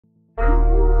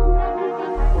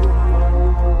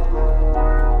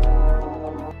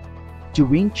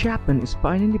Duane Chapman is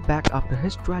finally back after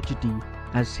his tragedy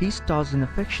as he stars in a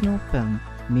fictional film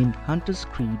named Hunter's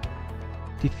Creed.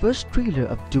 The first trailer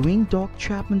of Duane "Dog"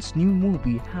 Chapman's new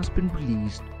movie has been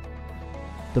released.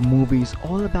 The movie is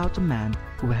all about a man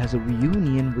who has a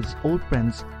reunion with his old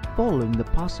friends following the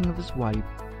passing of his wife.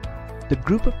 The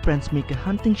group of friends make a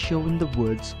hunting show in the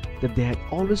woods that they had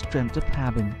always dreamt of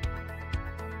having.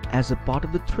 As a part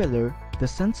of the thriller, they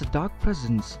sense a dark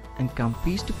presence and come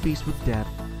face to face with death.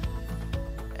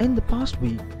 In the past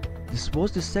week, this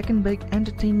was the second big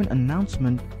entertainment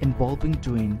announcement involving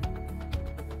Duane.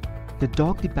 The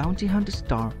Dog the Bounty Hunter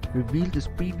star revealed this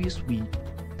previous week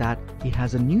that he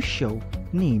has a new show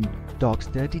named Dog's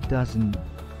Dirty Dozen.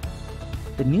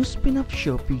 The new spin-off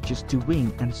show features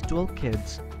Duane and his 12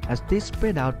 kids as they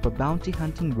spread out for bounty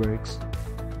hunting works.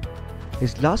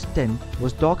 His last stint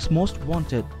was Dog's Most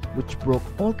Wanted, which broke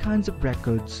all kinds of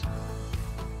records.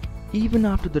 Even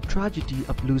after the tragedy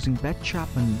of losing Beth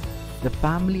Chapman, the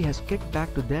family has kicked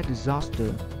back to their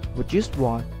disaster, which is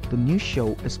why the new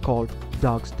show is called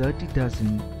Dog's Dirty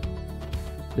Dozen.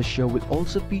 The show will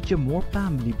also feature more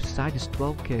family beside his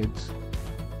 12 kids.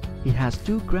 He has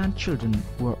 2 grandchildren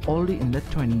who are already in their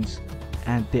 20s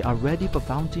and they are ready for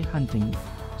bounty hunting,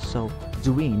 so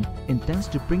Duane intends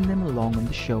to bring them along on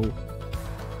the show.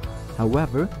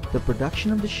 However, the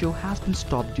production of the show has been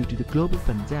stopped due to the global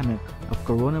pandemic of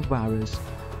coronavirus,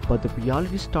 but the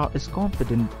reality star is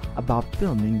confident about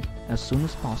filming as soon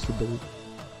as possible.